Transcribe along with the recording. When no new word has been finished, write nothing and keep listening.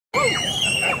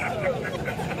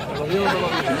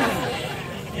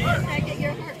get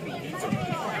your heartbeat.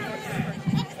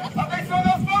 Okay, so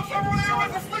those folks over there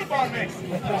went to sleep on me.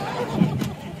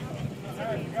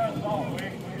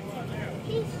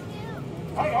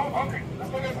 Oh no, I'm hungry. Let's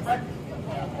go get some breakfast.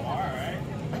 Alright.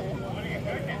 What are you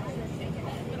cooking?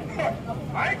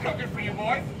 I ain't cooking for you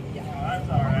boys. Oh, that's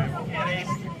alright. We'll get Ace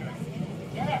to cook.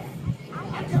 Yeah.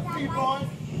 I cook for you, boys.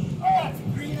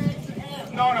 Green eggs and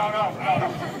ham. No.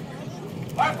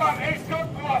 Last time Ace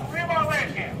cooked, we lost 3 of our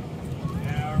ranch hands.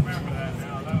 Yeah, I remember that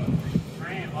now. That was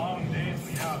 3 long days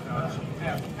in the outhouse.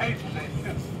 Yeah, Ace was Ace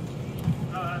too.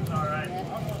 No, that's alright. I'm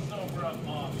gonna sober up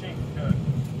Mom. She can cook.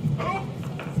 Who?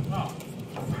 Mom,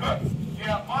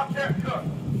 Yeah, Mom can't cook.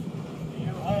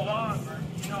 you hold on for,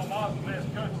 Mom's the best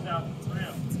cook south of the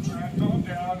rim. Alright, calm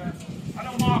down. I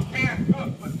know Mom can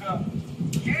cook, but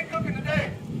she ain't cooking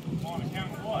today. On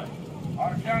account of what?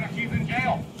 On account of she's in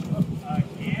jail.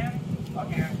 Again?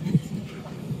 Again.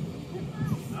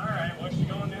 Alright, what's she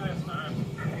gonna do this time?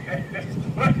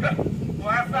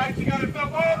 Last night she got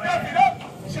herself all messed up.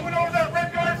 She went over to that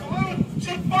Red Guard saloon.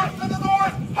 She burst in the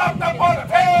doors, hopped up on the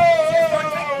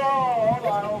Hold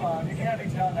on. You can't be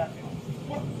telling that to me.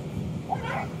 Why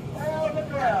not? Well,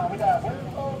 look around. We got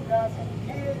Winslow, we got some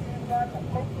kids, and we got some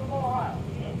folks from Ohio.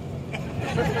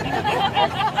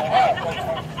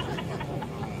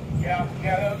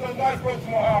 Yeah, those guys folks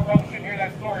from Ohio probably shouldn't hear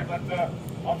that story, but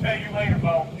I'll tell you later,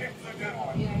 Bo. It's a good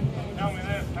one. Tell me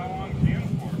this, how long is she in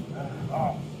for?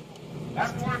 Oh.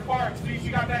 That's the worst part. See, she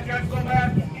got that judge so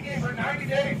bad, he gave her 90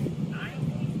 days. 90?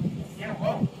 Yeah,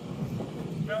 whoa.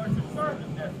 Fella could serve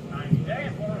this death for 90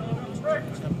 days for a little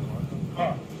breakfast.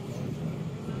 Huh.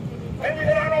 Maybe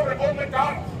head on over to Old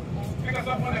McDonald's. Pick us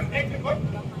up one of them eggs and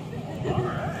cookies.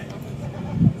 Alright.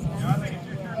 I think it's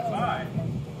your turn to buy.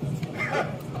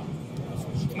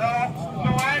 No,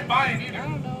 I ain't buying either.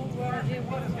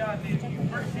 What has God did to you?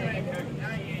 First you ain't cooking,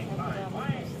 now you ain't buying. Why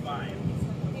ain't you buying?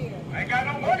 I ain't got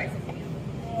no money.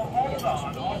 Well, hold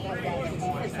on. All 3 of you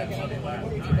boys had money last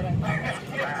night.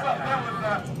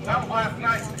 That was last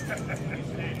night. You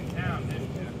stayed in town,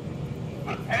 didn't you?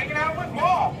 Hanging out with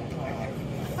Mom.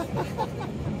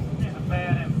 She's a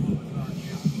bad influence on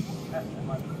you.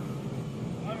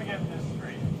 Let me get this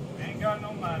straight. We ain't got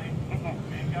no money.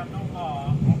 We ain't got no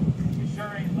law. We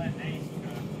sure ain't letting Ace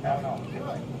cook. Hell no.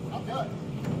 Good. I'm good.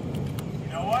 You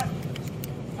know what?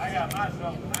 I got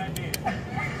myself an idea.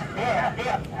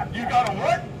 You got a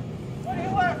what? What are you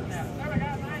laughing at? I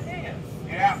got an idea.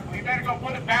 Yeah, we better go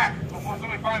put it back before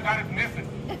somebody finds out it's missing.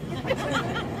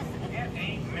 It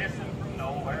ain't missing from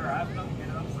nowhere. I've looked it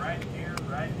up right here,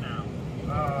 right now.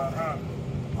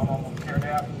 I'm almost scared to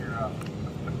ask your,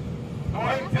 Go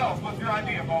ahead and tell us, what's your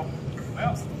idea, Bo?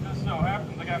 Well, just so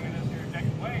happens I got me this here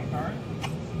ticket playing card.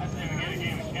 I say we get a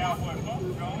game of cowboy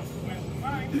poker going, win some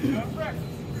money, go to breakfast.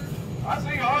 I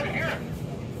say you ought to hear it.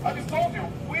 I just told you,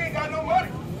 we ain't got no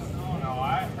money. No,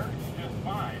 I heard you just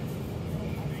fine.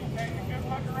 Are you taking a good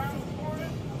look around this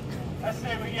morning? I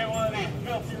say we get one of these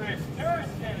filthy rich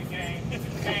tourists in the game,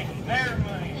 take their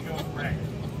money and go to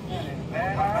breakfast. All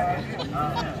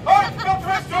right, go to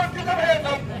restaurants, get them hands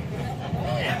up.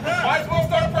 Might as well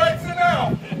start practicing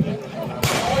now.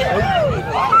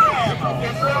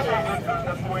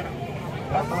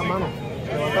 That's my money.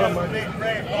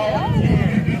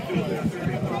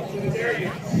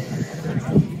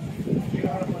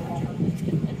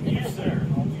 You, sir.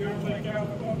 You ever play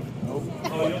cowboy?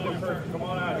 Oh, you're looking for come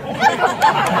on out here.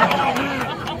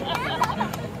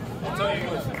 I'll tell you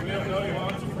what, if we don't know you, why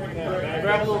don't you bring that?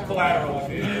 Grab a little collateral.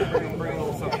 Bring a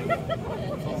little something. Yeah,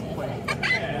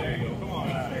 there you go. Come on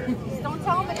out here. Don't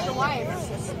tell them it's your wife.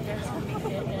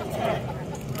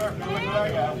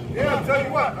 Yeah, I'll tell you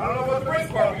what, I don't know what the race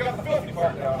part, we got the filthy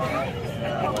part down.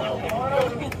 Come on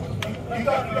over. You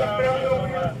got family over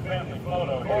here? Family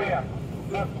photo. Oh, yeah.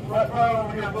 Right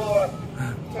over here, we'll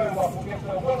tell you what, we'll get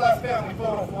one last family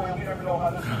photo for you. We never know how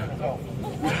this is going to go.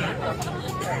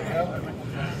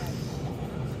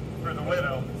 For the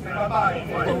widow. Say bye-bye.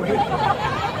 All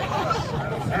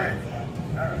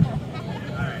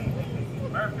right.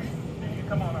 Murphy, you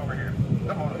come on over here.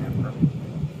 Come on over here, Murphy.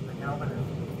 Get over here.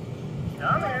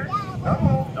 Come here. Come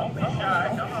on. Don't be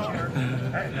shy. Come on here.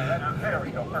 Hey, there we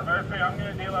go. Murphy, I'm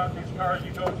going to deal out these cards.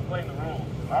 You go explain the rules.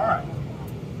 All right.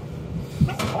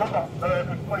 Hold on.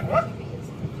 Explain what?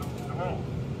 The rules.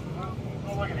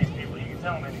 Don't look at these people. You can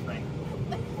tell them anything.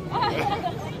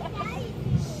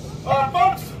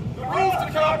 Folks, the rules to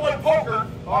cowboy poker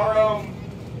are,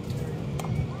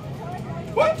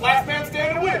 what? Last man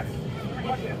standing wins.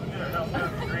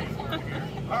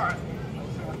 All right.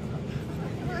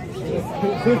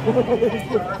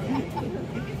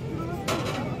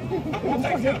 We'll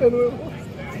take him.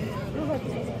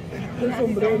 El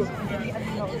sombrero.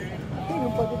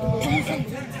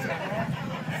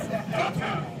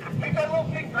 Ain't that little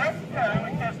pig dress? Yeah, we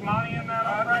catch Monty in that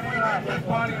on Friday night. There's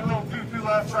Bonnie and a little tutu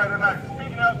last Friday night.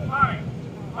 Speaking of Monty,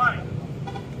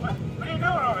 what are you doing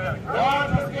over there? Oh,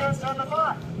 I'm just getting something to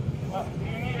buy. Well, do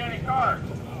you need any cards?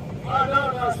 I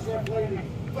don't know, Skip Lady.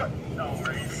 No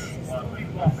worries. Well, he's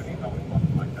bluffing. He's always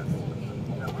bluffing like that.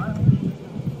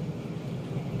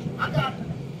 I got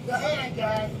the hand,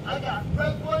 guys. I got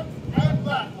red ones and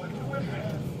black ones. Which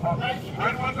hand? Oh,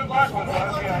 red ones and black ones.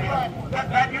 Yeah.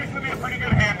 That used to be a pretty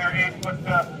good hand there, Ace, but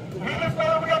we just we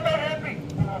got that hand beat.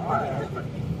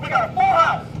 We got a full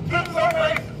house. Good some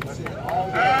races.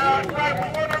 That's right. We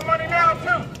want our money now,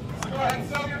 too. So go ahead and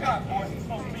sell your gun, boys. It's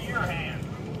supposed to be your hand.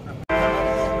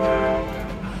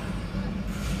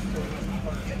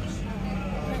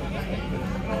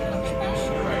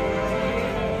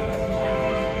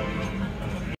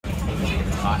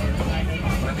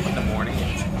 In the morning.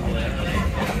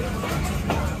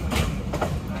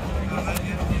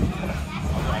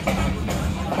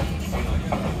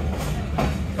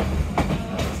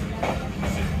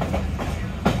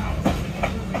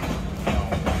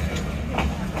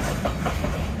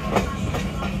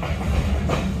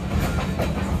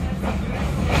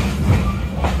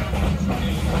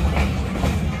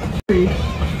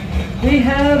 We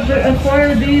have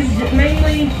acquired these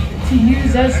mainly to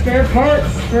use as spare parts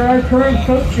for our current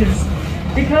coaches.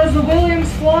 Because the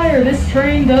Williams Flyer, this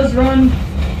train does run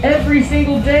every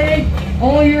single day,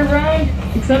 all year round,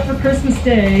 except for Christmas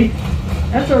Day.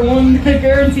 That's our one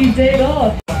guaranteed day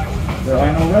off. There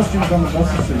are no restrooms on the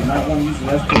buses, so you might want to use the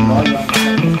restroom while you're on the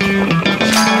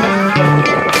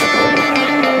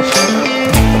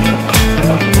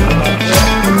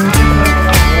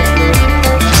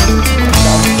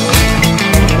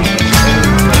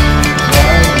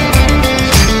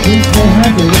Please stay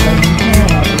hydrated as you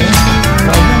can out there.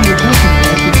 While when you're drinking,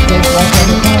 you should stay flat all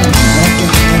the time. Don't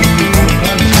just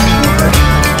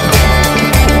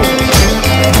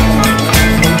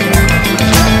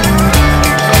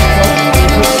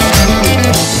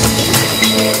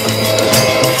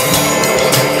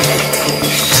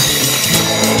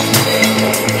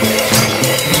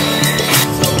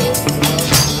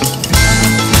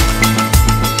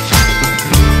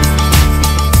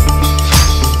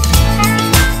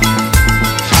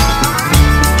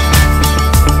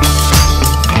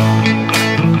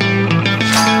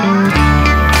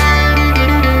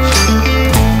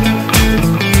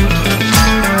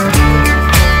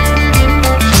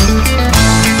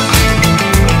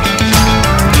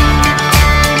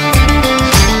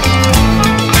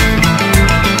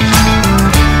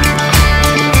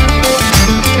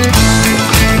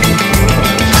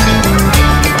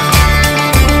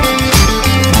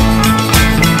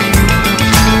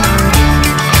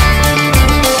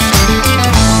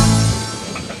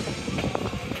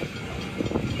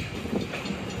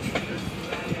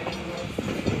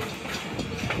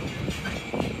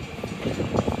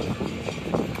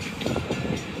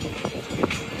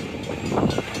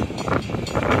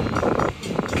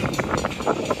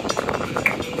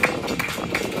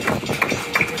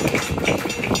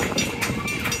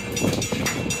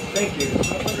Thank you. I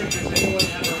wonder if does anyone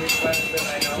have a request that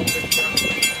I know? If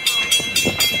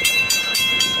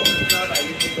not, I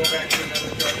usually go back to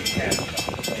another Jordan cat.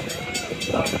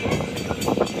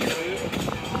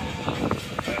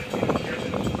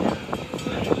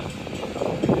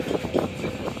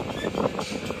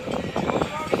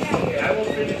 Okay, I will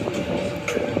finish with Folsom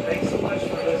Prison. Thanks so much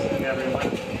for listening, everyone.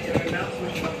 An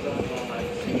announcement comes on while I'm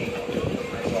singing. I'll do it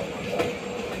with myself on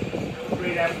that.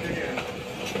 Great afternoon.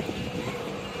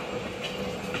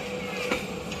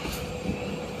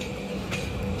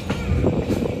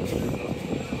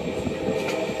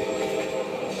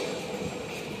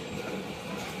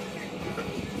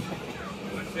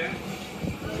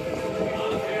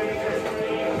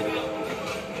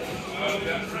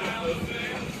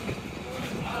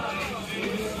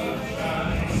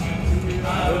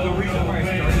 The reason why I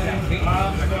started that thing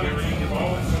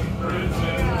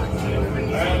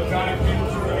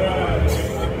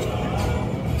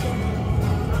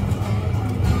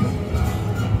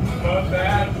but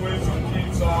that whistle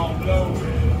keeps on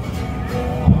blowing.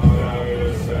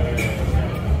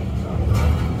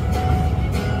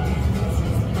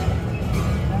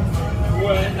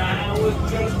 When I was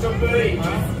just a baby,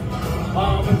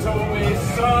 Mama told me,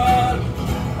 son,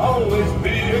 always be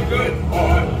a good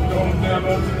boy. Don't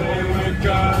never play with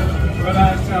God. But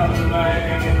I saw the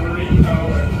man in Reno,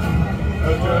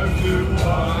 just to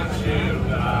watch him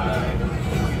die.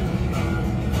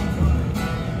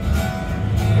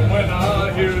 When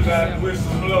I hear that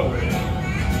whistle blowing,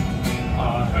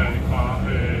 hang my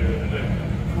head.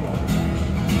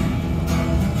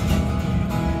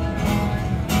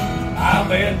 I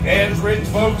bet there's rich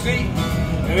folks eat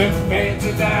in them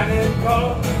fancy dining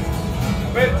cars.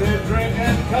 I bet they're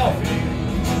drinking coffee,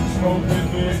 smoking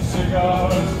big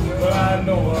cigars. But I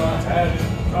know I had it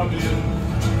coming.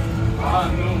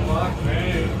 I know I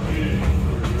can't be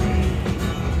free.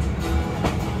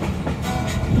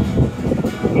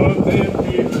 But them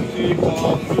people keep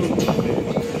on